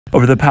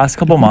Over the past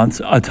couple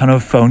months, a ton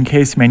of phone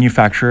case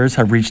manufacturers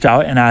have reached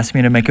out and asked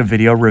me to make a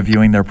video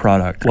reviewing their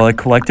product. Well, I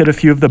collected a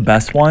few of the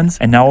best ones,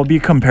 and now I'll be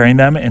comparing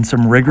them in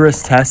some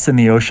rigorous tests in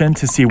the ocean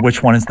to see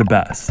which one is the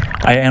best.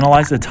 I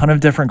analyzed a ton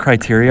of different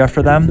criteria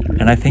for them,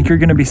 and I think you're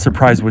going to be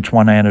surprised which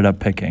one I ended up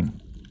picking.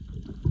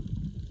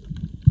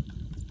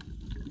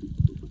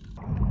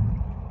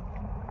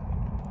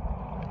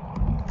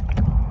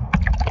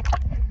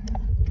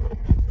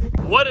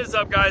 What is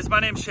up, guys? My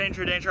name's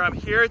Shangerdanger. I'm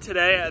here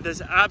today at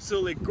this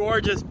absolutely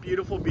gorgeous,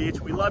 beautiful beach.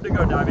 We love to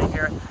go diving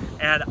here,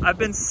 and I've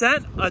been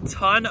sent a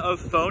ton of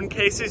phone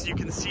cases. You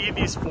can see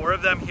these 4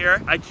 of them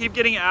here. I keep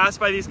getting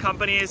asked by these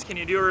companies, can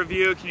you do a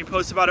review? Can you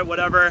post about it?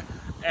 Whatever.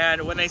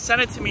 And when they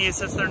send it to me,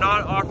 since they're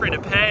not offering to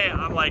pay,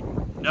 I'm like,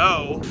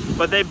 no.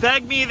 But they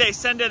beg me, they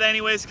send it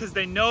anyways because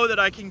they know that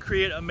I can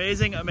create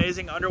amazing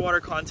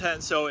underwater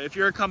content. So if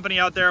you're a company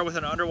out there with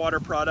an underwater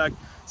product,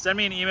 send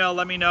me an email,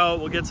 let me know,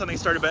 we'll get something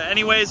started. But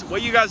anyways,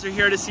 what you guys are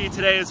here to see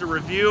today is a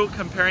review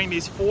comparing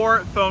these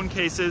 4 phone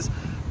cases.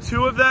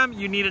 2 of them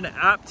you need an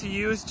app to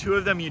use, 2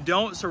 of them you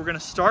don't. So we're gonna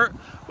start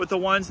with the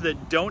ones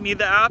that don't need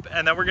the app,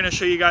 and then we're gonna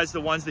show you guys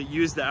the ones that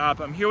use the app.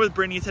 I'm here with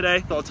Brittany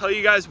today. So I'll tell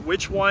you guys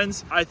which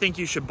ones I think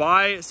you should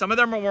buy. Some of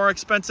them are more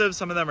expensive,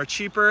 some of them are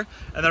cheaper.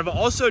 And then I've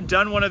also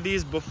done one of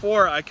these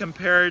before. I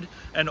compared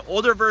an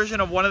older version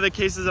of one of the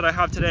cases that I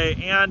have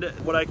today, and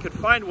what I could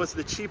find was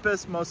the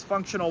cheapest, most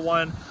functional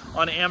one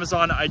on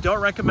Amazon. I don't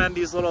recommend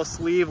these little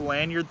sleeve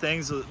lanyard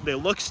things. They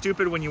look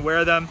stupid when you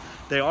wear them.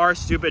 They are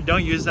stupid,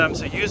 don't use them.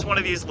 So use one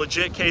of these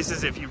legit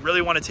cases if you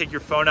really want to take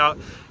your phone out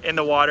in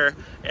the water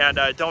and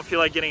don't feel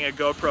like getting a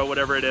GoPro,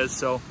 whatever it is.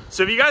 So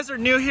if you guys are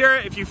new here,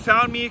 if you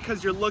found me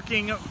because you're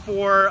looking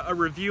for a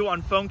review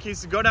on phone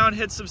cases, go down,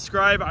 hit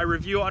subscribe. I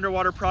review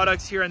underwater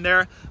products here and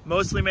there,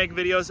 mostly make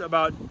videos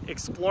about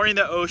exploring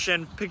the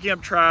ocean, picking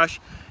up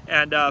trash,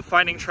 and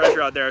finding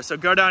treasure out there. So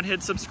go down,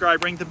 hit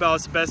subscribe, ring the bell.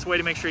 It's the best way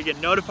to make sure you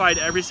get notified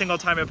every single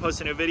time I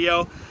post a new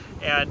video.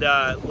 And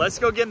let's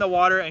go get in the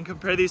water and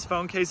compare these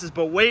phone cases.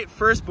 But wait,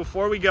 first,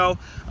 before we go,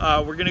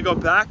 we're gonna go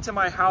back to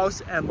my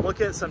house and look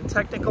at some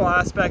technical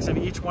aspects of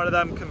each one of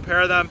them,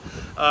 compare them.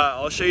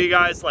 I'll show you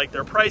guys like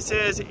their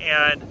prices,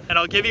 and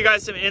I'll give you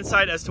guys some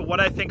insight as to what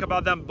I think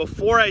about them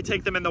before I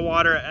take them in the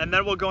water. And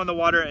then we'll go in the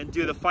water and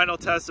do the final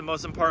test, the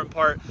most important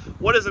part.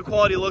 What does the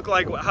quality look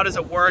like? How does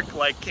it work?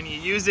 Like, can you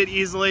use it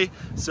easily?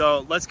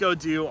 So let's go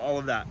do all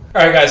of that.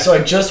 All right, guys, so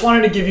I just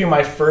wanted to give you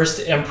my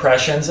first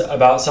impressions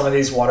about some of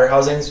these water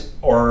housings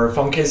or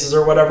phone cases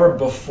or whatever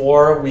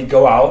before we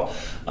go out,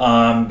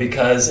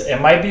 because it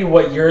might be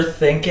what you're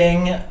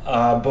thinking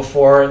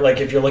before,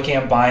 like if you're looking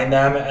at buying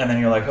them and then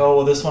you're like, oh,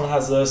 well, this one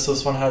has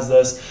this one has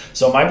this.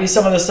 So it might be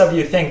some of the stuff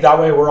you think. That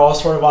way we're all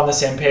sort of on the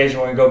same page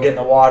when we go get in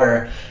the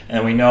water,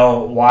 and we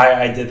know why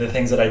I did the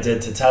things that I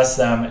did to test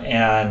them,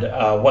 and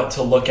what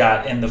to look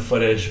at in the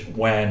footage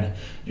when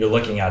you're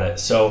looking at it.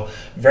 So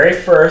very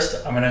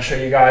first, I'm gonna show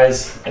you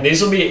guys, and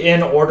these will be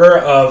in order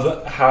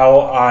of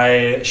how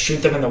I shoot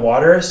them in the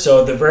water.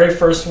 So the very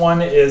first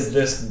one is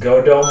this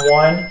gdome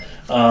one.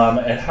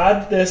 It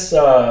had this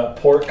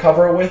port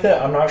cover with it.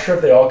 I'm not sure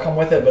if they all come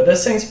with it, but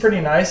this thing's pretty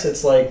nice.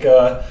 It's like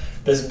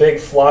this big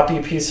floppy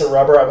piece of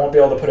rubber. I won't be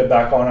able to put it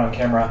back on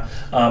camera,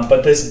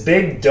 but this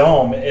big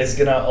dome is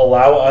gonna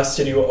allow us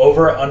to do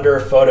over/under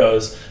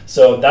photos.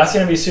 So that's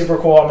gonna be super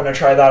cool. I'm gonna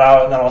try that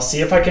out, and then I'll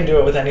see if I can do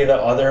it with any of the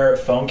other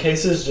phone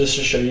cases, just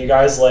to show you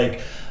guys like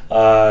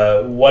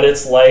what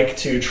it's like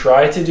to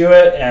try to do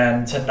it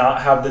and to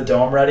not have the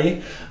dome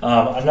ready.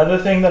 Another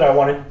thing that I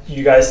wanted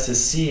you guys to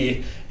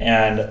see,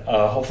 and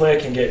hopefully I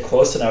can get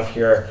close enough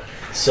here.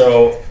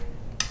 So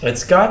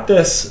it's got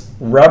this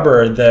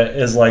rubber that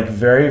is like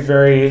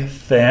very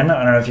thin.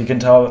 I don't know if you can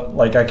tell,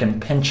 like I can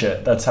pinch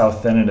it. That's how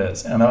thin it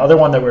is. And the other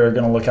one that we're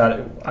gonna look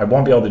at, I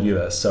won't be able to do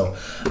this. So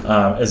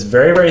it's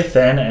very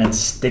thin and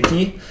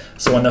sticky.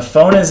 So when the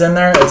phone is in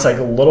there, it's like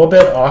a little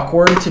bit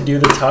awkward to do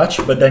the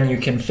touch, but then you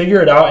can figure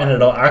it out and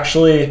it'll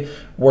actually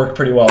work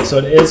pretty well. So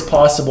it is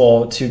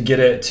possible to get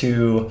it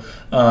to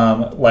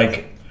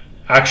like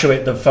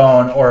actuate the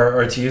phone,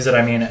 or to use it,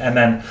 I mean. And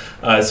then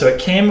so it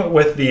came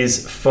with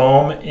these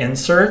foam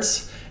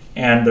inserts,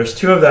 and there's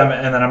 2 of them,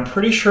 and then I'm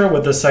pretty sure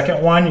with the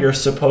second one you're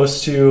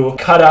supposed to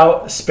cut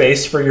out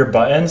space for your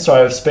button. So I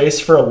have space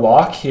for a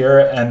lock here,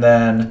 and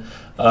then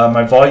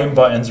my volume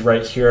button's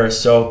right here.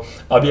 So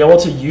I'll be able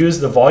to use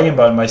the volume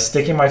button by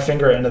sticking my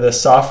finger into this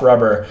soft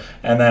rubber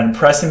and then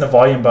pressing the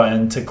volume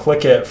button to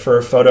click it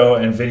for photo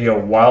and video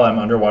while I'm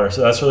underwater.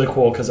 So that's really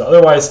cool, because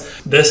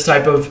otherwise this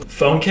type of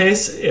phone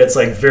case, it's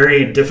like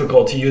very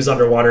difficult to use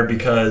underwater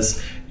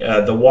because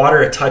the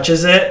water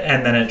touches it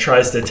and then it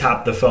tries to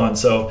tap the phone.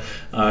 So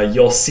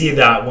you'll see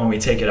that when we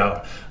take it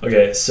out.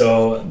 Okay,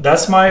 so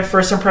that's my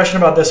first impression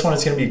about this one.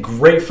 It's gonna be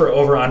great for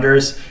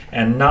over-unders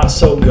and not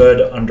so good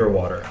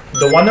underwater.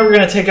 The one that we're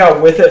gonna take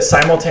out with it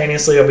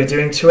simultaneously, I'll be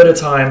doing 2 at a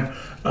time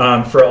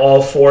for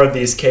all 4 of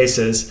these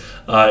cases,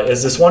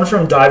 is this one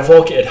from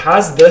Divevolk. It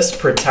has this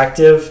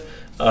protective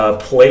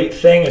plate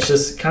thing. It's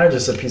just kind of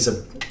just a piece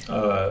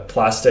of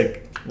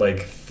plastic,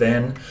 like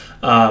thin,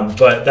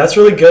 but that's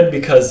really good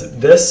because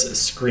this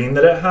screen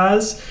that it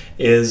has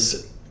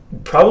is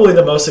probably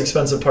the most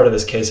expensive part of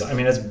this case. I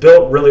mean, it's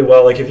built really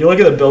well. Like if you look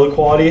at the build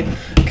quality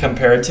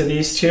compared to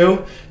these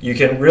two, you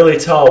can really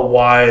tell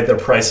why the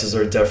prices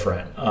are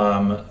different.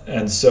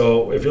 And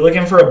so if you're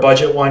looking for a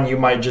budget one, you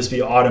might just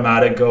be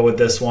automatic, go with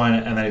this one.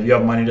 And then if you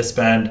have money to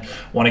spend,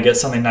 want to get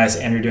something nice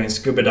and you're doing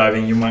scuba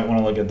diving, you might want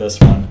to look at this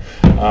one.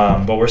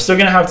 But we're still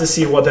gonna have to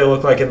see what they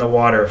look like in the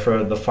water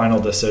for the final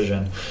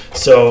decision.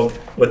 So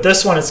with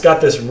this one, it's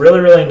got this really,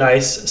 really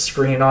nice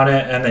screen on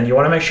it. And then you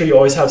wanna make sure you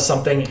always have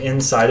something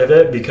inside of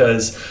it,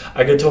 because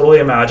I could totally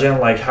imagine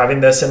like having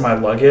this in my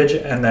luggage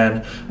and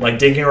then like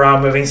digging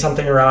around, moving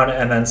something around,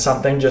 and then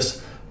something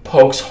just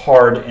pokes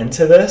hard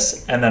into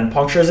this and then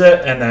punctures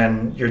it, and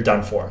then you're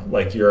done for.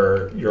 Like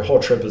your whole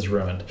trip is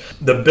ruined.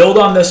 The build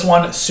on this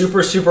one,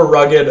 super, super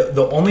rugged.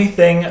 The only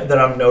thing that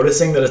I'm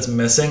noticing that it's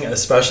missing,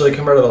 especially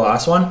compared to the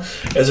last one,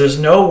 is there's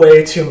no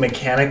way to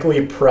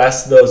mechanically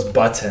press those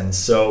buttons.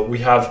 So we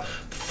have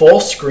full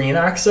screen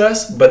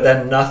access, but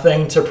then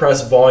nothing to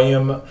press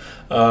volume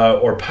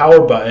or power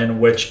button,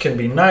 which can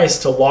be nice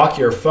to lock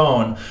your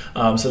phone.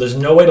 So there's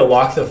no way to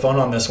lock the phone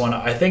on this one.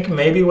 I think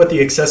maybe with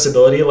the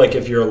accessibility, like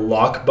if your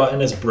lock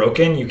button is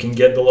broken, you can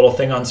get the little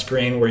thing on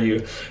screen where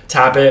you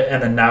tap it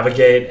and then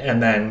navigate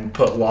and then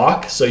put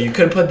lock. So you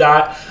could put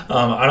that.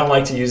 I don't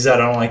like to use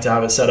that. I don't like to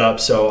have it set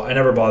up, so I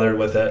never bothered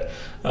with it.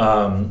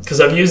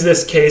 Because I've used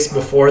this case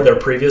before, their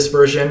previous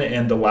version,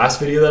 in the last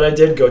video that I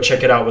did. Go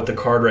check it out with the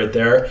card right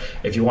there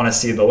if you want to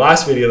see the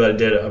last video that I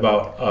did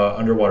about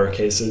underwater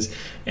cases.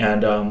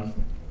 And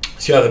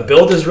so yeah, the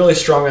build is really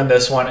strong on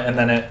this one, and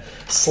then it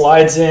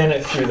slides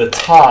in through the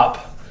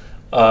top,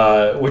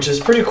 which is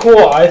pretty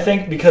cool, I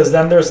think, because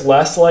then there's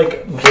less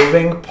like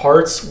moving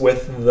parts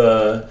with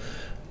the,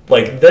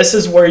 like this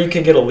is where you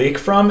could get a leak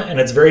from, and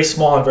it's very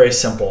small and very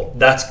simple.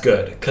 That's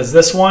good, because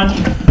this one,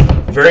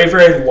 very,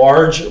 very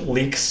large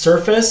leak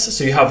surface.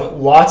 So you have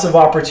lots of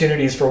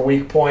opportunities for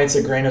weak points,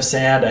 a grain of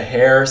sand, a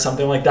hair,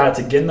 something like that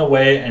to get in the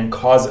way and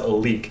cause a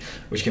leak,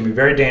 which can be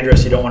very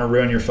dangerous. You don't want to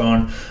ruin your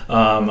phone.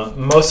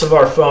 Most of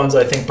our phones,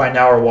 I think by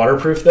now, are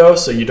waterproof though,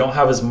 so you don't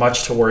have as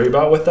much to worry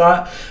about with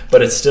that,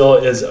 but it still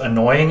is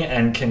annoying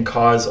and can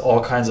cause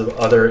all kinds of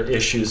other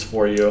issues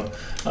for you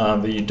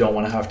that you don't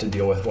want to have to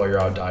deal with while you're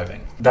out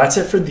diving. That's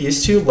it for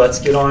these two. Let's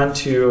get on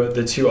to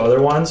the two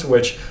other ones,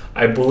 which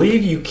I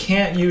believe you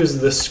can't use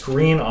the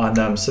screen on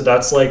them. So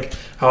that's like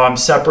how I'm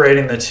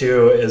separating the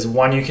two, is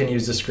one you can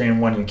use the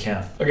screen, one you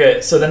can't. Okay,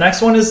 so the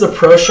next one is the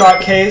Pro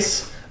Shot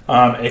case.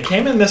 It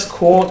came in this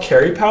cool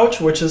carry pouch,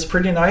 which is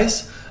pretty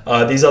nice.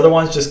 These other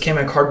ones just came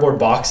in cardboard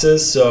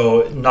boxes,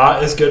 so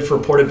not as good for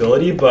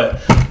portability,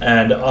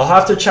 and I'll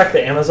have to check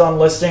the Amazon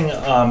listing.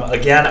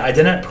 Again, I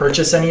didn't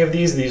purchase any of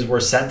these were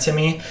sent to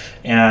me,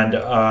 and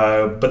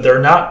but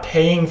they're not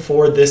paying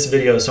for this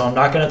video, so I'm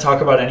not going to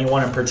talk about any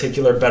one in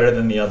particular better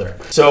than the other.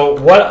 So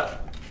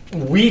what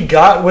we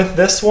got with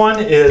this one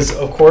is,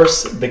 of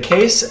course, the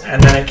case,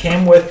 and then it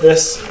came with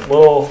this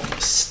little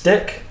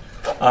stick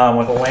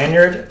with a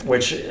lanyard,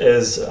 which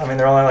is, I mean,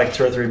 they're only like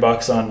 $2 or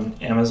 $3 on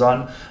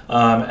Amazon.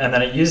 And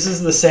then it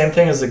uses the same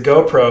thing as the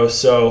GoPro,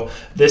 so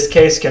this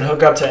case can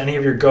hook up to any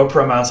of your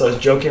GoPro mounts. I was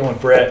joking with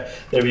Britt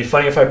that it'd be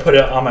funny if I put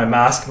it on my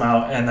mask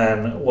mount and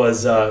then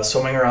was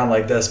swimming around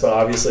like this, but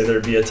obviously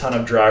there'd be a ton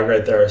of drag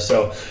right there.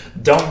 So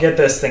don't get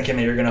this thinking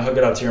that you're gonna hook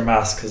it up to your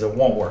mask, because it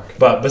won't work.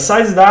 But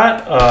besides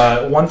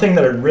that, one thing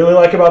that I really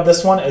like about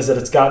this one is that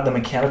it's got the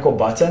mechanical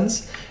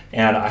buttons.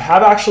 And I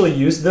have actually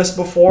used this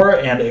before,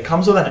 and it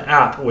comes with an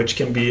app, which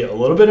can be a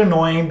little bit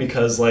annoying,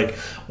 because like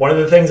one of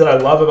the things that I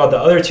love about the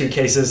other two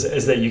cases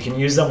is that you can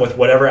use them with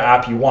whatever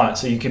app you want.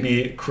 So you could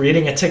be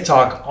creating a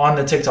TikTok on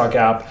the TikTok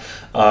app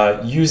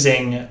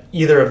using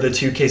either of the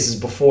two cases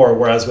before,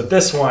 whereas with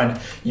this one,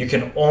 you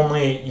can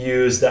only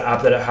use the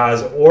app that it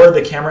has, or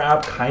the camera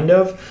app, kind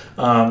of.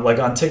 Like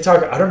on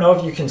TikTok, I don't know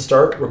if you can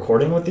start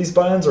recording with these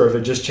buttons or if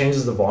it just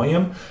changes the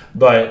volume,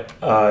 but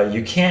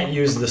you can't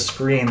use the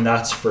screen,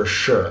 that's for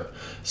sure.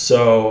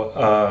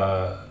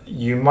 So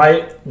you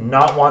might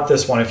not want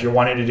this one if you're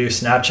wanting to do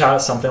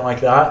Snapchat, something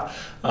like that.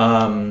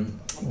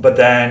 But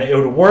then it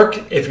would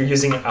work if you're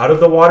using it out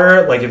of the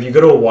water. Like if you go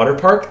to a water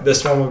park,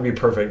 this one would be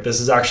perfect. This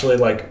is actually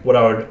like what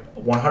I would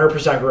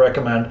 100%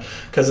 recommend,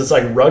 because it's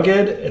like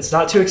rugged, it's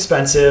not too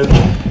expensive,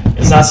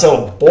 it's not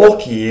so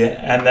bulky,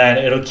 and then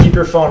it'll keep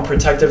your phone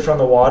protected from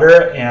the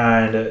water.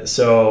 And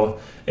so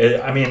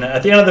I mean,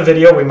 at the end of the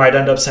video, we might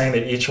end up saying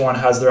that each one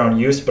has their own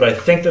use, but I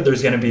think that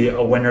there's going to be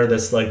a winner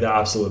that's like the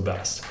absolute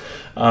best.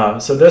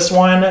 So this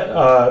one,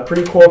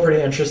 pretty cool,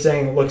 pretty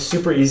interesting, looks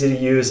super easy to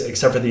use,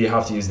 except for that you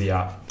have to use the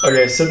app.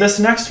 Okay, so this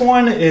next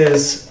one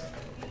is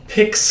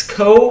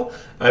Pixco.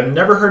 I've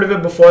never heard of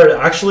it before.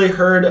 I actually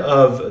heard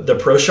of the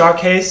ProShot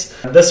case.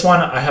 This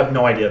one, I have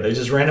no idea. They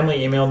just randomly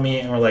emailed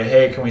me and were like,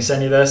 hey, can we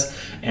send you this?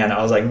 And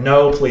I was like,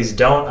 no, please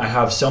don't. I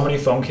have so many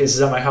phone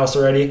cases at my house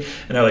already.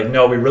 And they're like,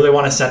 no, we really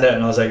want to send it.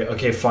 And I was like,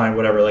 okay, fine,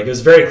 whatever. Like, it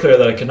was very clear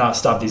that I could not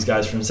stop these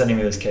guys from sending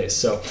me this case.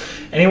 So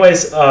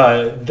anyways,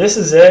 this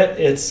is it.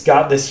 It's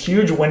got this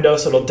huge window,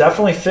 so it'll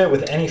definitely fit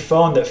with any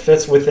phone that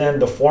fits within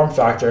the form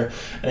factor.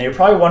 And you're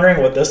probably wondering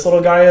what this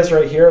little guy is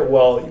right here.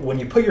 Well, when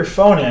you put your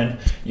phone in,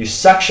 you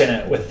suction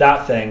it with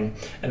that thing,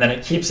 and then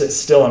it keeps it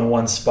still in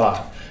one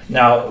spot.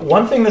 Now,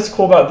 one thing that's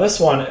cool about this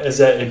one is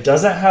that it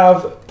doesn't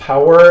have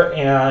power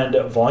and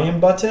volume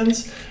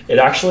buttons. It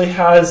actually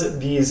has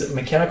these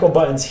mechanical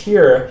buttons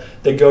here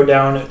that go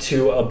down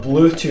to a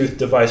Bluetooth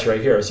device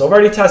right here. So I've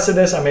already tested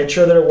this. I made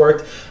sure that it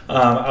worked.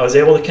 I was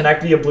able to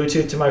connect via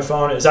Bluetooth to my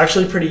phone. It's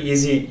actually pretty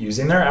easy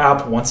using their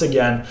app once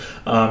again,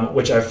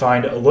 which I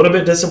find a little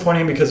bit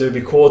disappointing because it would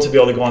be cool to be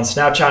able to go on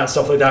Snapchat and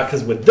stuff like that.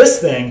 Because with this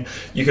thing,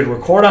 you could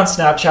record on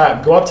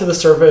Snapchat, go up to the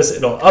surface,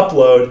 it'll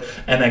upload,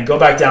 and then go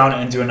back down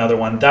and do another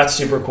one. That's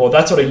super cool.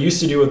 That's what I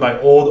used to do with my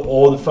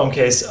old phone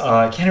case.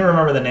 I can't even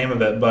remember the name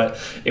of it, but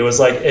it was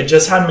like, it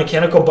just had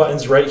mechanical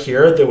buttons right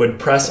here that would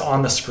press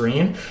on the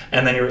screen,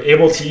 and then you're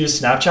able to use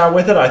Snapchat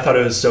with it. I thought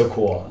it was so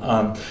cool.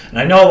 And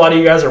I know a lot of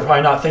you guys are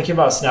probably not thinking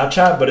about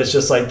Snapchat, but it's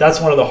just like, that's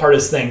one of the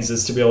hardest things,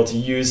 is to be able to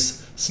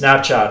use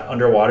Snapchat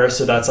underwater.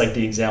 So that's like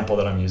the example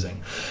that I'm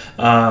using.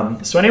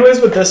 So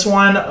anyways, with this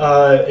one,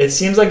 it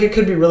seems like it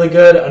could be really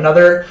good.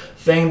 Another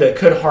thing that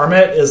could harm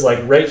it is like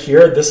right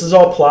here, this is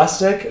all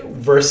plastic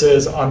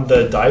versus on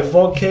the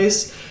divevolk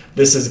case,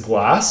 this is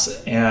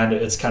glass and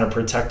it's kind of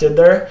protected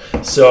there.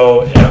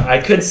 So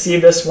I could see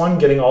this one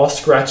getting all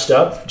scratched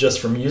up just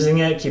from using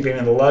it, keeping it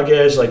in the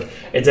luggage. Like,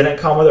 it didn't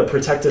come with a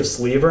protective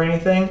sleeve or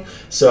anything.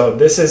 So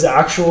this is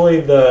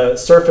actually the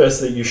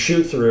surface that you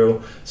shoot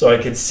through. So I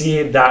could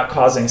see that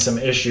causing some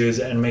issues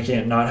and making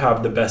it not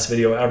have the best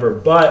video ever.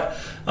 But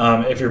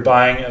if you're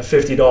buying a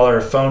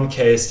 $50 phone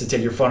case to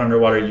take your phone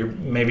underwater, you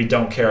maybe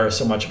don't care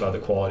so much about the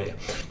quality.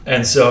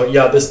 And so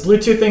yeah, this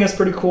Bluetooth thing is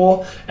pretty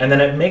cool. And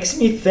then it makes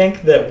me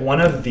think that one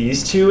of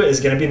these two is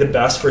going to be the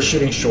best for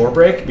shooting shore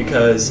break,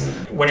 because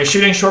when you're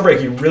shooting shore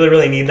break, you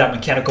really need that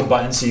mechanical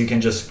button so you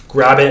can just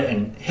grab it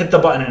and hit the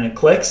button and it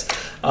clicks.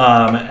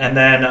 And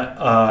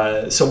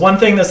then, so one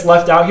thing that's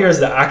left out here is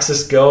the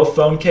Axis Go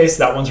phone case.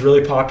 That one's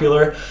really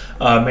popular,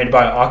 made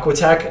by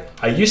Aquatech.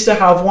 I used to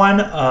have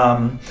one.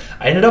 I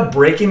ended up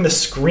breaking the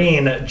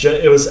screen.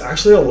 It was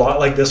actually a lot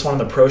like this one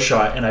on the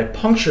ProShot, and I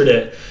punctured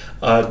it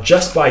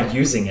just by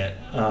using it.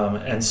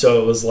 And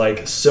so it was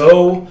like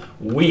so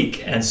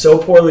weak and so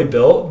poorly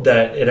built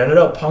that it ended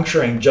up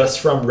puncturing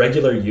just from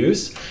regular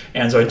use.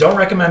 And so I don't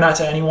recommend that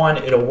to anyone.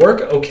 It'll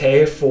work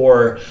okay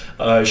for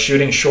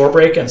shooting shore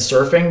break and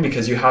surfing,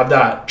 because you have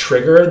that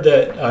trigger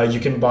that you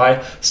can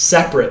buy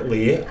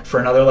separately for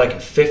another like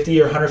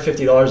 $50 or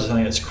 $150 or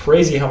something. It's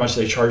crazy how much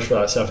they charge for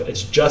that stuff.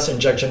 It's just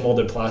injection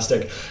molded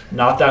plastic,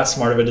 not that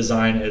smart of a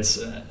design.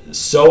 It's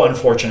so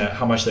unfortunate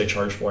how much they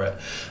charge for it.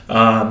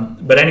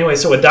 But anyway,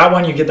 so with that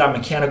one, you get that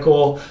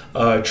mechanical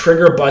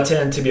trigger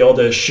button to be able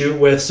to shoot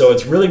with. So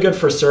it's really good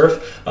for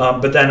surf.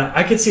 But then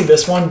I could see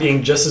this one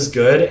being just as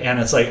good. And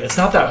it's like, it's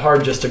not that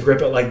hard just to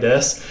grip it like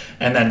this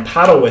and then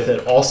paddle with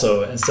it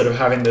also, instead of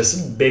having this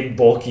big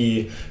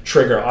bulky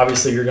trigger.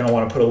 Obviously you're going to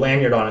want to put a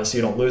lanyard on it so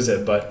you don't lose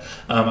it. But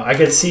I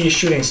could see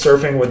shooting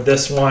surfing with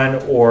this one,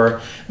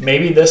 or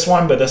maybe this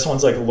one, but this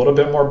one's like a little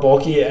bit more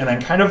bulky, and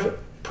then kind of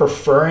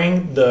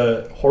preferring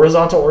the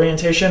horizontal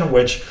orientation,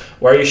 which,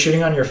 why are you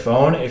shooting on your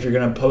phone if you're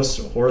going to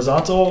post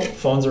horizontal?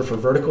 Phones are for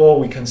vertical.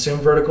 We consume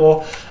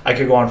vertical. I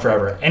could go on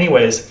forever.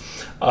 Anyways,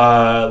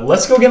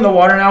 let's go get in the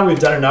water now. We've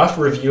done enough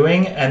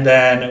reviewing, and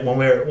then when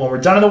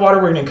we're done in the water,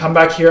 we're going to come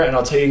back here and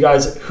I'll tell you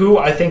guys who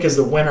I think is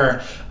the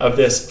winner of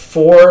this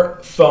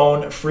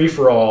 4-phone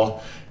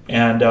free-for-all,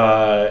 and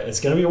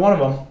it's going to be one of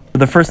them.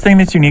 The first thing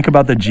that's unique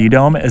about the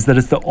gdome is that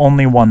it's the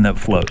only one that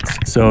floats.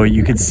 So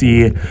you could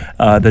see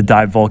the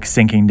divevolk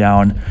sinking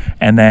down.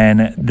 And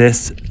then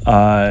this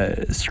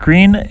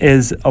screen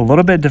is a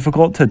little bit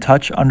difficult to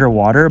touch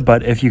underwater,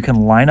 but if you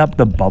can line up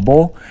the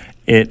bubble,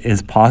 it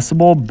is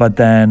possible. But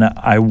then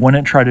I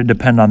wouldn't try to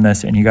depend on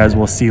this, and you guys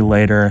will see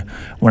later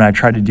when I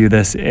try to do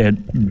this,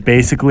 it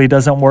basically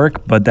doesn't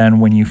work. But then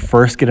when you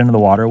first get into the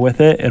water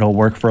with it, it'll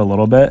work for a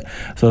little bit.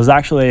 So I was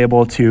actually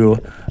able to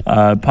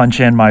punch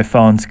in my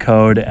phone's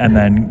code and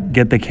then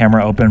get the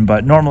camera open.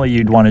 But normally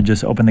you'd want to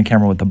just open the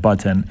camera with the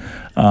button.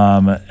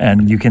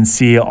 And you can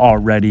see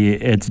already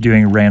it's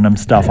doing random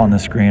stuff on the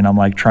screen. I'm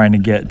like trying to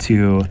get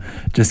to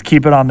just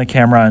keep it on the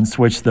camera and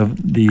switch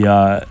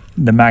the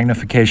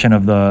magnification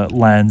of the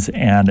lens,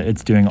 and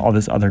it's doing all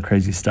this other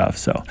crazy stuff.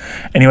 So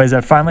anyways,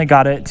 I finally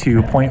got it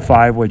to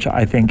 0.5, which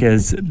I think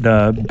is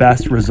the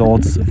best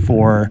results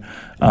for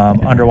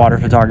underwater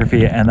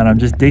photography, and then I'm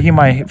just digging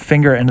my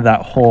finger into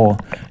that hole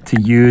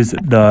to use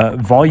the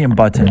volume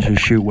button to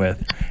shoot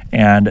with.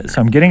 And so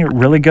I'm getting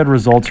really good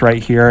results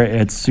right here.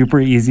 It's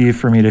super easy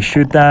for me to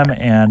shoot them,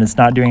 and it's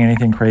not doing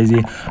anything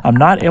crazy. I'm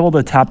not able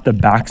to tap the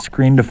back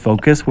screen to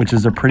focus, which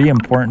is a pretty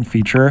important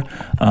feature,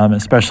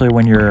 especially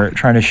when you're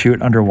trying to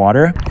shoot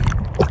underwater.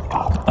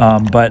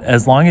 But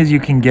as long as you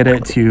can get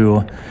it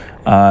to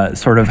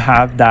sort of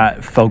have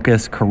that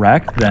focus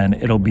correct, then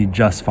it'll be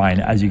just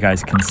fine. As you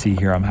guys can see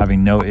here, I'm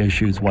having no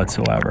issues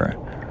whatsoever.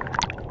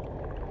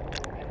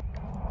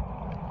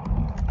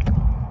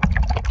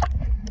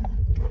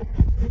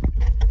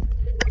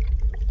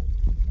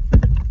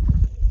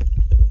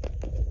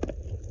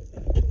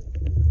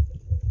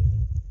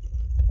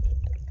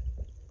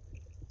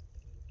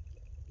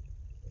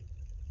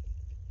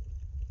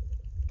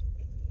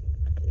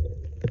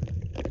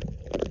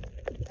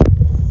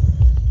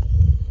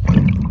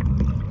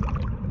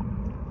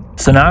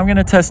 So now I'm going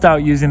to test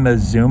out using the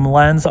zoom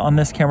lens on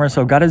this camera.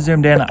 So I've got it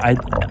zoomed in.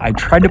 I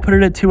tried to put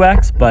it at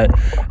 2x, but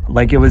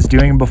like it was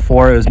doing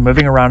before, it was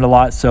moving around a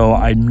lot. So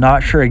I'm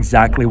not sure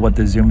exactly what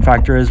the zoom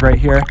factor is right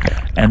here.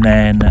 And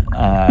then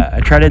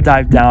I try to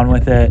dive down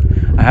with it.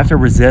 I have to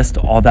resist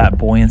all that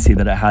buoyancy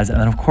that it has.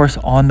 And then of course,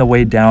 on the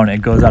way down,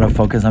 it goes out of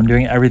focus. I'm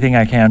doing everything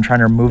I can, trying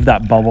to remove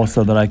that bubble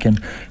so that I can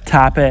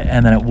tap it,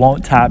 and then it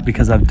won't tap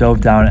because I've dove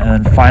down.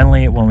 And then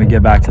finally, when we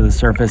get back to the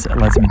surface, it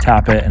lets me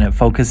tap it and it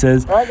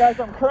focuses. All right, guys,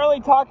 I'm currently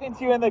talking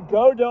to you in the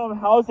gdome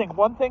housing.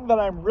 One thing that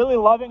I'm really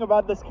loving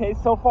about this case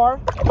so far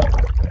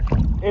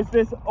is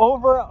this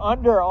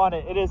over-under on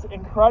it. It is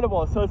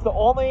incredible. So it's the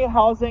only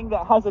housing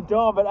that has a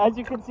dome, but as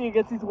you can see, it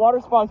gets these water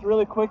spots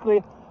really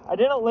quickly. I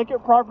didn't lick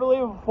it properly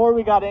before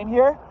we got in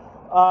here,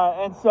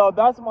 and so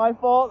that's my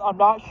fault. I'm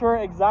not sure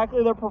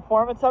exactly the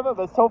performance of it,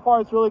 but so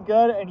far it's really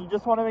good, and you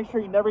just want to make sure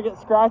you never get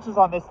scratches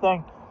on this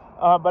thing.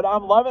 But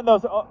I'm loving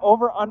those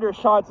over-under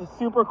shots. It's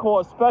super cool,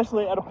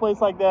 especially at a place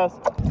like this.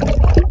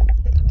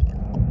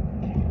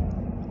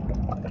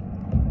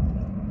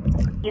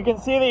 You can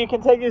see that you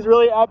can take these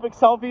really epic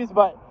selfies,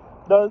 but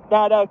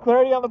that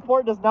clarity on the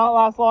port does not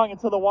last long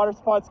until the water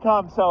spots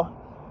come. So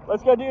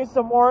let's go do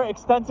some more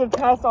extensive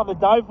tests on the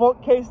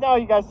divevolk case now.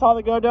 You guys saw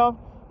the gdome.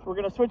 So we're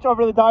going to switch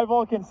over to the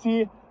divevolk and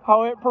see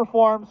how it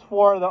performs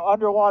for the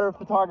underwater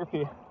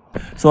photography.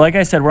 So like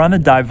I said, we're on the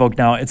divevolk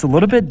now. It's a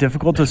little bit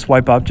difficult to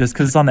swipe up just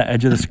because it's on the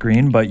edge of the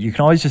screen, but you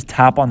can always just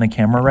tap on the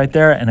camera right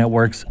there and it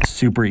works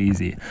super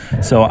easy.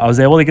 So I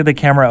was able to get the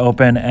camera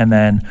open, and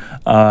then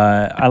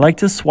I like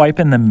to swipe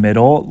in the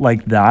middle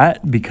like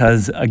that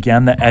because,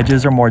 again, the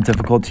edges are more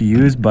difficult to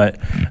use, but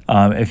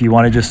if you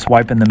want to just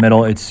swipe in the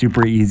middle, it's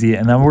super easy.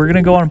 And then we're going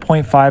to go on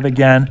 0.5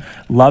 again.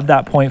 Love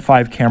that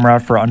 0.5 camera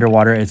for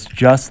underwater. It's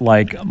just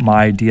like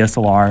my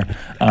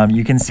DSLR.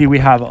 You can see we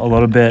have a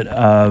little bit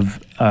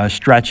of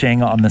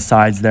stretching on the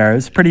sides there.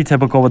 It's pretty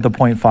typical with the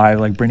 0.5.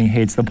 Like Brittany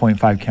hates the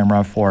 0.5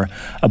 camera for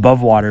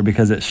above water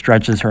because it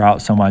stretches her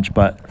out so much,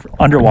 but for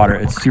underwater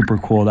it's super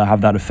cool to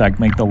have that effect,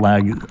 make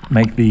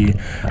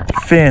the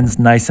fins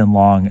nice and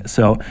long.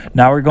 So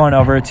now we're going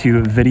over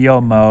to video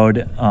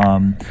mode.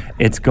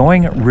 It's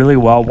going really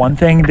well. One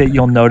thing that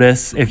you'll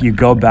notice if you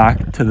go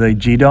back to the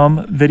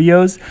gdome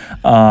videos,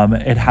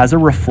 it has a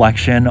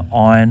reflection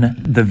on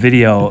the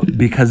video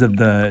because of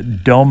the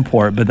dome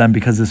port, but then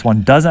because this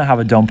one doesn't have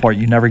a dome port,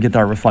 you never get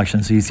that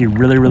reflection. So you see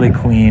really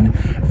clean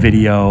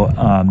video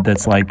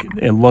that's like,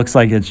 it looks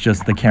like it's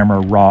just the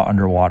camera raw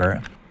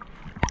underwater.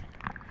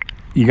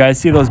 You guys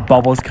see those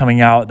bubbles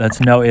coming out.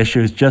 That's no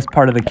issues, just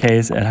part of the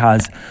case. It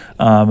has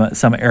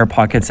some air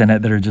pockets in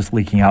it that are just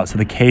leaking out, so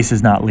the case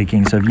is not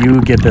leaking. So if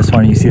you get this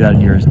one and you see that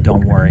in yours,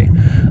 don't worry.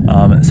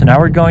 So now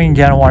we're going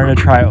again. I wanted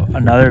to try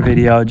another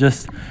video,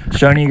 just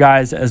showing you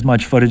guys as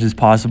much footage as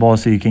possible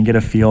so you can get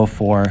a feel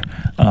for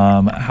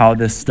how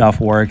this stuff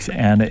works.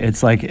 And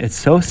it's like, it's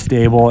so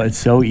stable, it's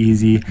so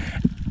easy.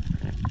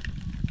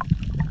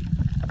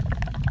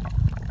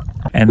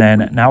 And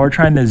then now we're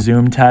trying the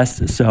zoom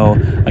test. So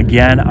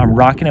again, I'm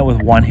rocking it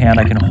with one hand.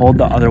 I can hold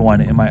the other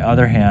one in my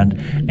other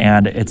hand,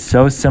 and it's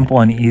so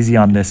simple and easy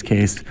on this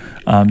case.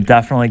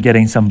 Definitely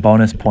getting some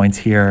bonus points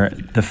here.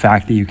 The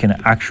fact that you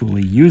can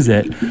actually use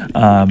it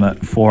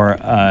for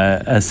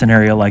a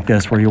scenario like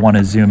this where you want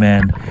to zoom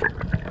in.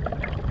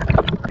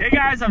 Hey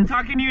guys, I'm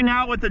talking to you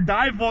now with the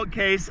divevolk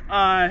case.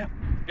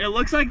 It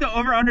looks like the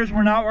over-unders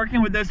were not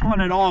working with this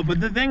one at all,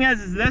 but the thing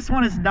is this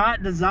one is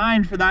not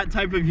designed for that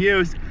type of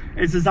use.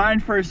 It's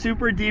designed for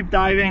super deep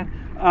diving.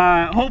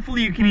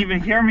 Hopefully you can even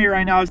hear me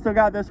right now. I still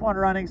got this one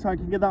running so I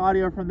can get the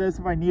audio from this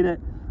if I need it.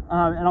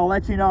 And I'll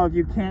let you know if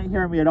you can't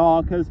hear me at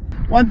all, because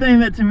one thing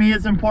that to me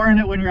is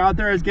important when you're out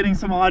there is getting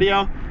some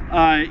audio,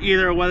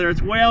 either whether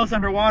it's whales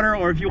underwater,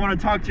 or if you want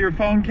to talk to your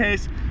phone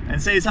case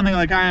and say something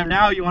like I am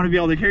now, you want to be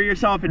able to hear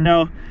yourself and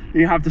know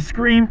you have to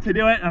scream to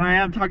do it, and I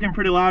am talking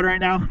pretty loud right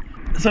now.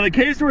 So the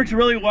case works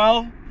really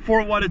well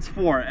for what it's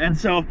for, and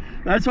so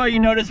that's why you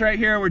notice right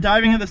here we're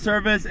diving at the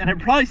surface, and it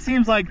probably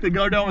seems like the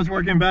gdome is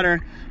working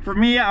better. For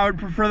me, I would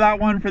prefer that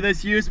one for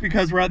this use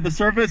because we're at the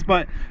surface,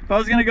 but if I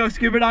was going to go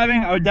scuba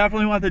diving, I would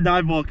definitely want the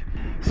divevolk.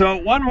 So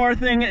one more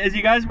thing is,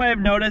 you guys might have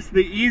noticed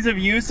the ease of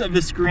use of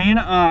the screen.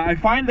 I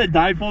find the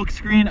divevolk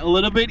screen a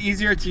little bit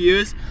easier to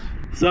use.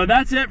 So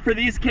that's it for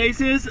these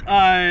cases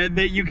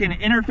that you can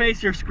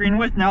interface your screen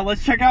with. Now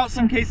let's check out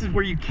some cases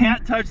where you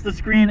can't touch the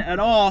screen at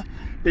all.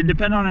 They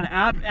depend on an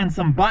app and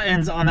some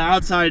buttons on the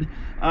outside.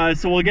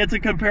 So we'll get to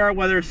compare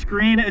whether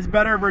screen is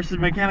better versus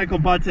mechanical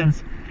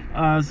buttons.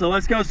 So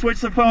let's go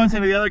switch the phones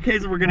into the other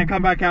case, and we're gonna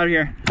come back out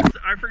here.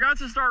 I forgot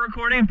to start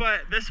recording,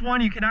 but this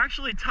one you can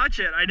actually touch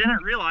it. I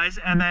didn't realize.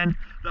 And then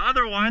the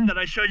other one that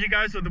I showed you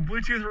guys with the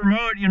Bluetooth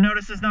remote, you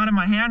notice it's not in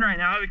my hand right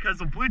now because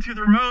the Bluetooth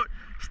remote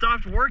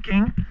stopped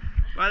working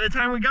by the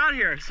time we got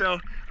here. So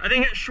I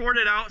think it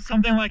shorted out,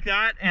 something like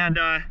that. And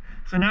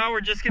so now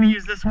we're just gonna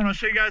use this one. I'll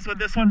show you guys what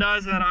this one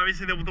does. And then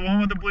obviously the one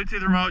with the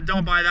Bluetooth remote,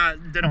 don't buy that,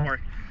 it didn't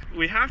work.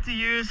 We have to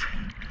use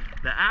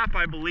the app,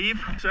 I believe.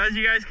 So as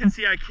you guys can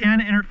see, I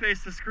can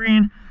interface the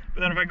screen,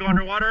 but then if I go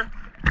underwater,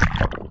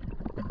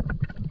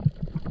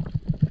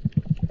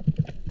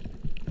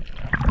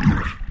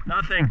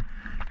 nothing.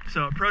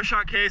 So a Pro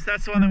Shot case,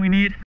 that's the one that we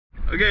need.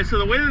 Okay, so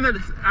the way that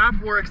this app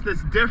works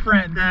that's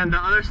different than the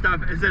other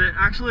stuff is that it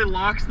actually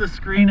locks the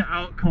screen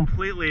out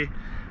completely.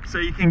 So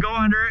you can go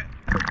under it.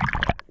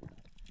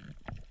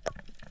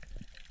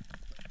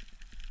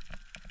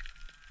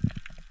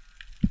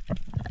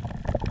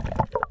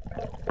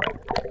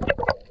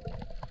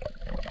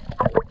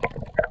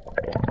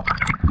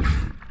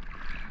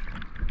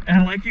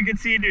 And like you can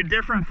see, do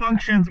different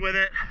functions with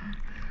it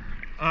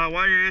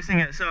while you're using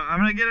it. So I'm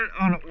gonna get it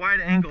on a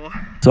wide angle.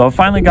 So I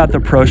finally got the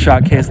Pro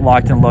Shot case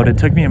locked and loaded. It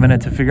took me a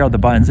minute to figure out the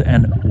buttons,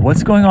 and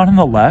what's going on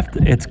the left,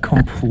 it's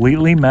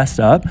completely messed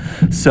up.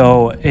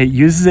 So it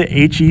uses an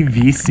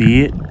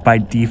HEVC by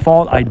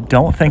default. I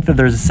don't think that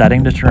there's a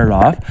setting to turn it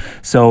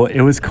off. So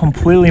it was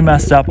completely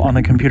messed up on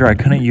the computer. I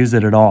couldn't use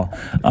it at all.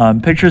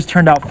 Pictures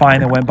turned out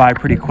fine. It went by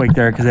pretty quick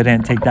there because I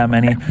didn't take that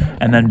many.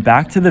 And then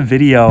back to the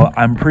video,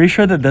 I'm pretty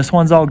sure that this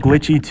one's all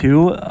glitchy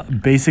too.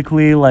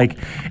 Basically, like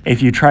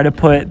if you try to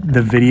put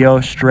the video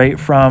straight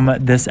from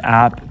this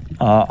app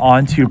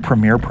onto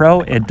Premiere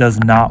Pro, it does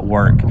not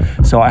work.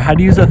 So I had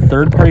to use a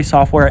third-party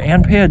software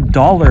and pay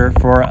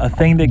 $1 for a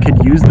thing that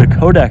could use the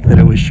codec that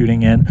it was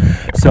shooting in.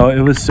 So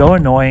it was so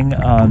annoying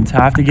to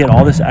have to get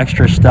all this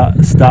extra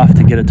stuff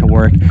to get it to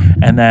work.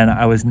 And then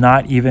I was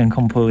not even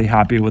completely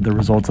happy with the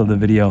results of the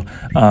video,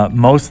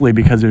 mostly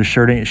because it was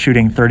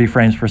shooting 30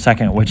 frames per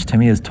second, which to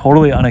me is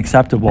totally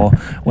unacceptable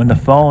when the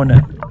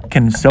phone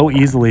can so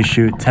easily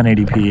shoot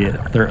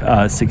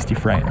 1080p 60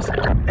 frames.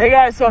 Hey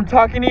guys, so I'm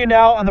talking to you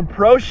now on the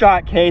Pro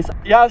Shot case.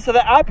 Yeah, so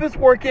the app is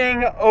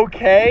working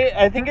okay.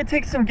 I think it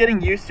takes some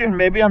getting used to, and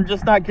maybe I'm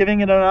just not giving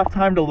it enough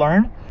time to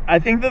learn. I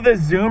think that the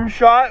zoom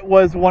shot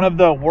was one of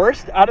the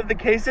worst out of the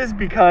cases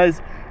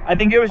because I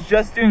think it was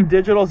just doing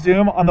digital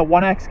zoom on the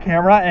 1x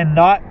camera and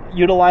not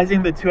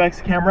utilizing the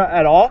 2x camera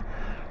at all.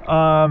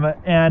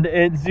 And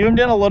it zoomed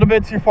in a little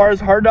bit too far.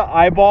 It's hard to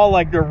eyeball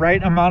like the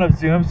right amount of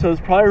zoom, so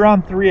it's probably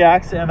around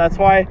 3x, and that's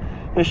why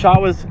the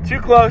shot was too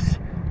close,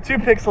 too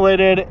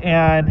pixelated,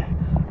 and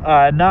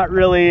not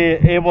really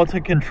able to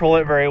control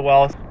it very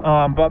well.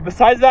 But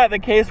besides that, the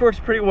case works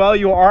pretty well.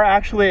 You are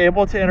actually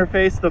able to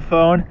interface the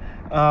phone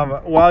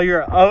while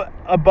you're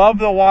above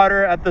the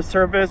water at the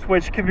surface,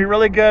 which can be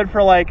really good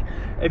for like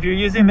if you're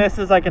using this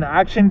as like an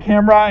action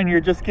camera and you're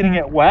just getting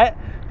it wet,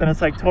 then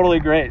it's like totally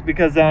great,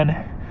 because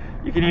then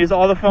you can use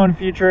all the phone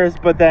features,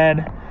 but then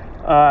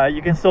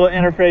you can still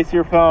interface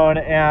your phone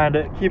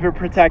and keep it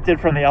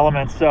protected from the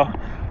elements. So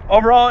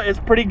overall, it's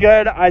pretty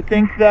good. I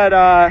think that,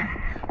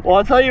 well,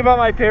 I'll tell you about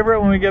my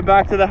favorite when we get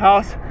back to the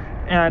house,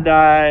 and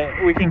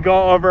we can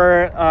go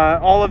over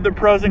all of the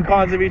pros and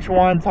cons of each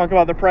one, talk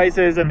about the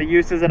prices and the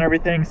uses and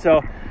everything.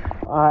 So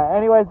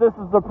anyways, this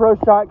is the Pro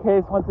Shot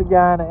case once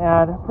again,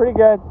 and pretty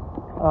good.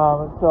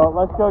 So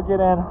let's go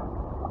get in.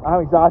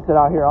 I'm exhausted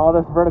out here, all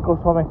this vertical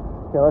swimming.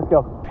 Okay, let's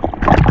go.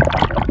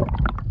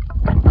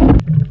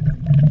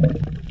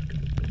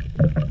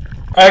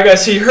 Alright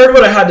guys, so you heard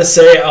what I had to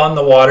say on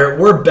the water.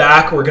 We're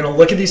back. We're going to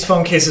look at these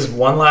phone cases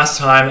one last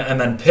time and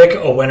then pick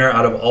a winner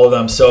out of all of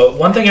them. So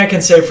one thing I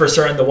can say for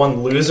certain, the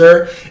one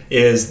loser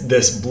is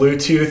this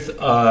Bluetooth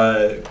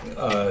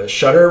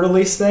shutter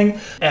release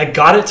thing. And I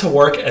got it to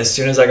work as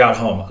soon as I got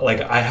home.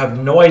 Like, I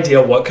have no idea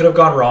what could have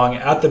gone wrong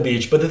at the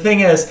beach. But the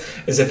thing is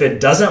if it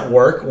doesn't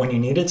work when you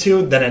need it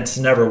to, then it's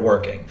never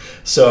working.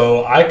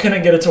 So I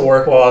couldn't get it to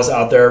work while I was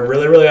out there.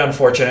 Really, really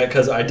unfortunate,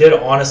 because I did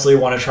honestly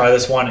want to try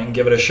this one and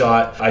give it a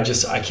shot.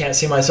 I can't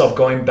see myself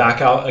going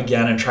back out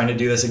again and trying to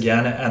do this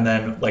again and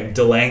then like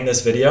delaying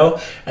this video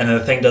and then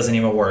the thing doesn't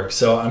even work.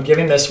 So I'm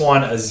giving this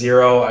one a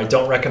 0. I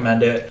don't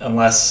recommend it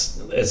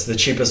unless it's the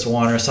cheapest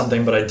one or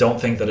something, but I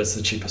don't think that it's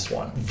the cheapest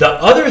one. The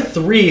other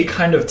 3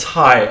 kind of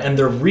tie, and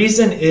the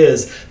reason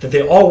is that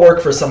they all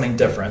work for something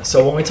different.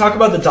 So when we talk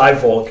about the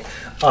divevolk,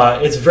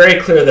 it's very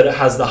clear that it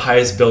has the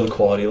highest build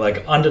quality,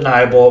 like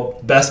undeniable,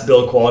 best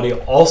build quality,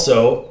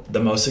 also the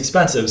most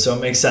expensive. So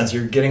it makes sense.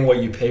 You're getting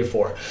what you pay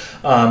for.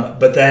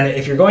 But then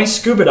if you're going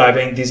scuba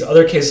diving, these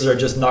other cases are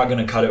just not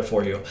going to cut it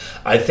for you.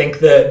 I think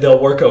that they'll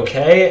work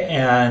okay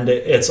and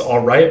it's all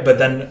right. But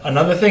then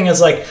another thing is,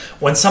 like,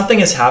 when something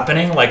is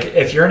happening, like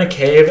if you're in a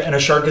cave and a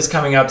shark is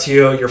coming up to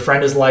you, your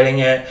friend is lighting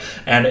it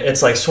and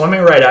it's like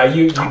swimming right at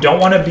you, you don't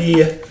want to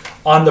be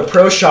on the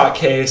pro shot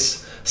case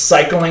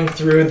cycling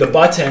through the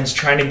buttons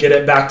trying to get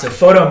it back to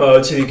photo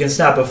mode so you can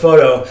snap a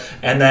photo,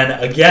 and then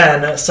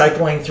again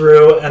cycling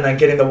through and then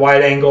getting the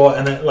wide angle,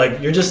 and then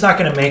like you're just not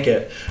going to make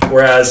it.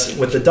 Whereas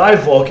with the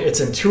divevolk,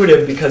 it's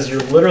intuitive because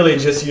you're literally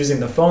just using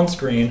the phone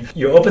screen.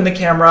 You open the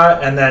camera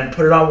and then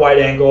put it on wide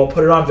angle,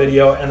 put it on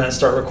video, and then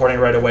start recording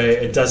right away.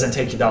 It doesn't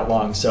take you that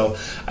long. So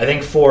I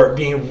think for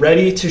being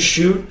ready to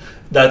shoot,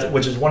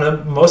 which is one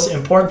of the most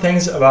important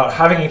things about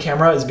having a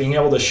camera, is being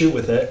able to shoot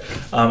with it.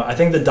 I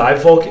think the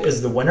divevolk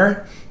is the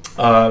winner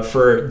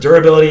for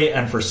durability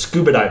and for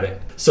scuba diving.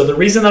 So the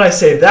reason that I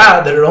say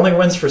that it only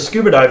wins for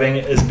scuba diving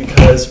is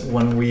because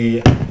when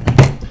we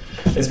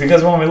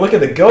look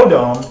at the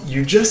gdome,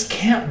 you just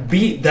can't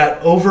beat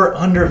that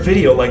over-under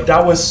video. Like,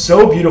 that was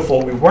so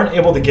beautiful. We weren't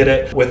able to get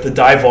it with the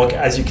divevolk,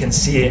 as you can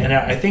see. And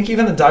I think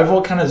even the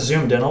divevolk kind of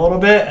zoomed in a little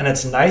bit, and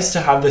it's nice to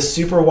have this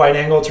super wide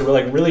angle to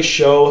really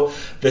show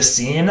the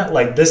scene.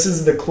 Like, this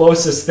is the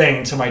closest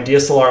thing to my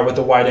DSLR with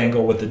the wide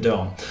angle with the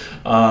dome.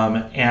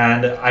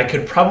 And I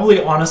could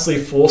probably honestly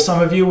fool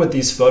some of you with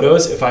these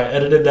photos if I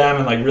edited them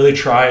and like really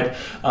tried.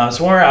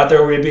 So when we were out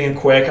there, we were being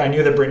quick. I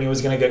knew that Brittany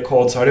was going to get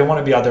cold, so I didn't want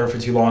to be out there for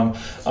too long.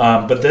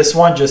 But this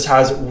one just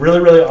has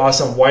really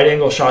awesome wide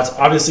angle shots.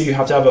 Obviously, you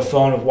have to have a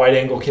phone with wide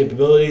angle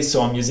capabilities,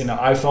 so I'm using the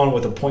iPhone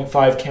with a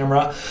 0.5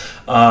 camera.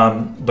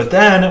 But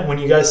then when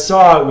you guys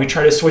saw, we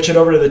tried to switch it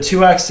over to the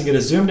 2X to get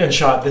a zoomed in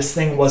shot. This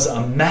thing was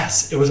a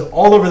mess. It was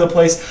all over the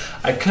place.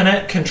 I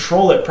couldn't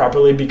control it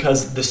properly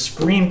because the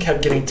screen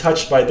kept getting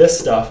touched by this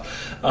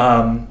stuff.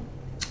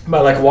 By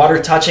like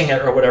water touching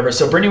it or whatever.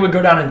 So Brittany would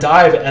go down and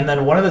dive, and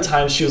then one of the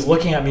times she was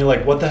looking at me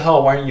like, what the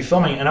hell, why aren't you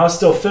filming? And I was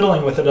still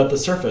fiddling with it at the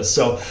surface.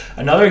 So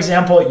another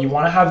example, you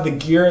want to have the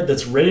gear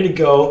that's ready to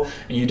go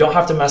and you don't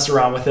have to mess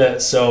around with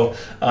it. So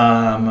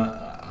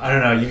I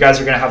don't know, you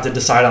guys are gonna have to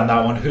decide on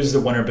that one, who's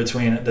the winner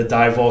between the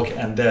divevolk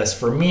and this.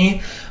 For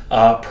me,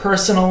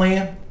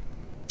 personally,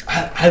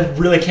 I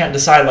really can't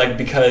decide, like,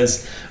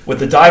 because with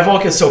the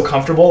divevolk, it's so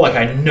comfortable. Like,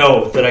 I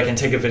know that I can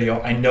take a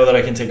video. I know that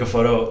I can take a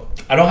photo.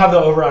 I don't have the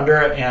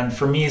over-under, and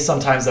for me,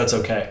 sometimes that's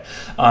okay.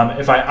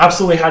 If I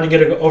absolutely had to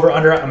get an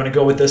over-under, I'm going to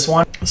go with this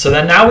one. So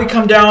then now we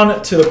come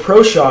down to the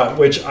Pro Shot,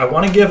 which I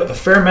want to give a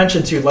fair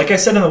mention to. Like I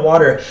said in the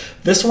water,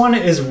 this one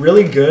is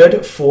really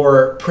good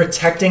for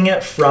protecting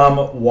it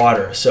from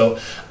water. So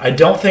I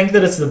don't think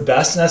that it's the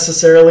best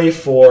necessarily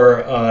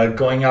for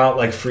going out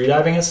like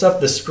freediving and stuff.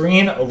 The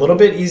screen, a little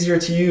bit easier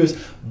to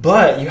use,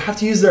 but you have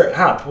to use their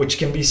app, which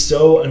can be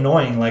so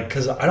annoying. Like,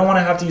 because I don't want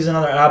to have to use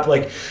another app.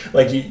 Like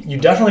you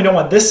definitely don't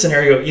want this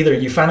scenario either.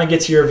 You finally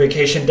get to your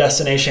vacation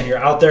destination, you're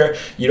out there,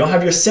 you don't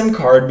have your SIM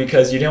card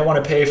because you didn't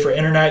want to pay for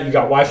internet, you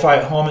got Wi-Fi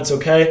at home, it's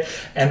okay,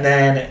 and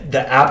then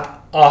the app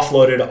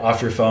offloaded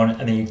off your phone,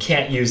 and then you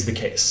can't use the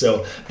case.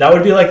 So that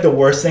would be like the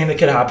worst thing that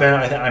could happen.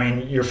 I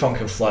mean, your phone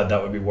could flood,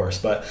 that would be worse.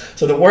 But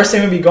so the worst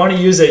thing would be going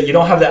to use it, you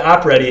don't have the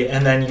app ready,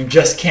 and then you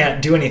just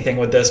can't do anything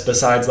with this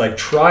besides like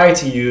try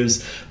to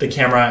use the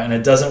camera, and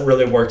it doesn't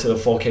really work to the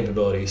full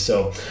capability.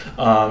 So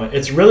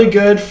it's really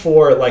good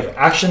for like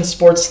action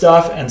sports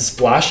stuff and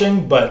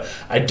splashing, but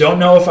I don't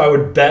know if I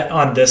would bet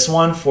on this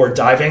one for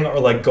diving or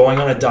like going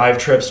on a dive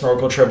trip,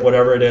 snorkel trip,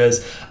 whatever it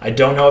is. I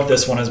don't know if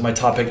this one is my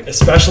topic,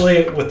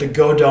 especially with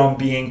the gdome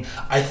being,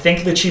 I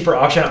think, the cheaper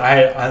option.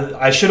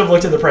 I should have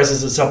looked at the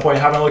prices at some point.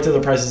 Haven't looked at the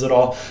prices at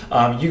all.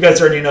 You guys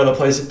already know the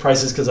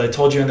prices because I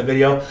told you in the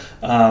video.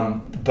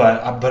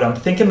 But I'm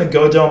thinking the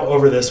gdome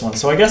over this one.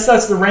 So I guess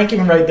that's the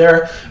ranking right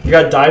there. We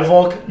got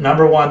divevolk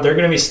number one. They're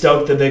going to be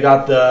stoked that they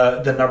got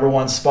the number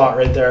one spot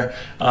right there.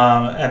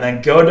 And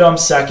then gdome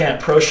second,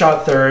 Pro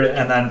Shot third,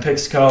 and then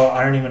Pixco.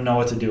 I don't even know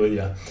what to do with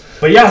you.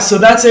 But yeah, so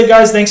that's it,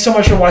 guys. Thanks so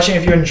much for watching.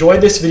 If you enjoyed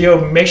this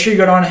video, make sure you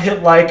go down and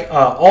hit like.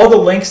 All the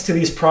links to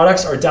these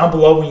products are down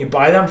below. When you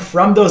buy them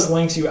from those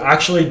links, you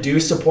actually do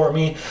support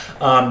me.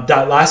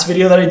 That last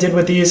video that I did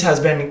with these has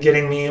been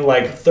getting me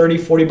like 30,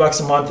 40 bucks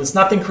a month. It's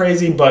nothing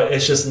crazy, but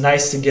it's just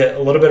nice to get a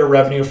little bit of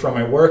revenue from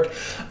my work.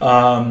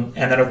 And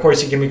then, of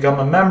course, you can become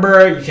a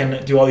member. You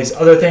can do all these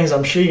other things.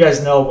 I'm sure you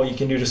guys know what you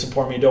can do to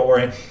support me. Don't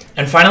worry.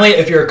 And finally,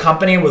 if you're a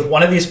company with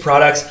one of these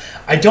products,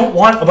 I don't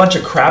want a bunch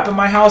of crap in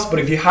my house, but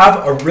if you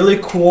have a really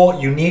cool,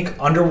 unique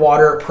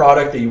underwater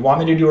product that you want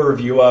me to do a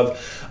review of,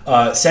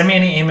 send me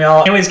an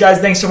email. Anyways,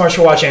 guys, thanks so much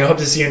for watching. I hope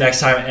to see you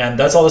next time. And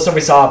that's all the stuff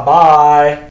we saw. Bye.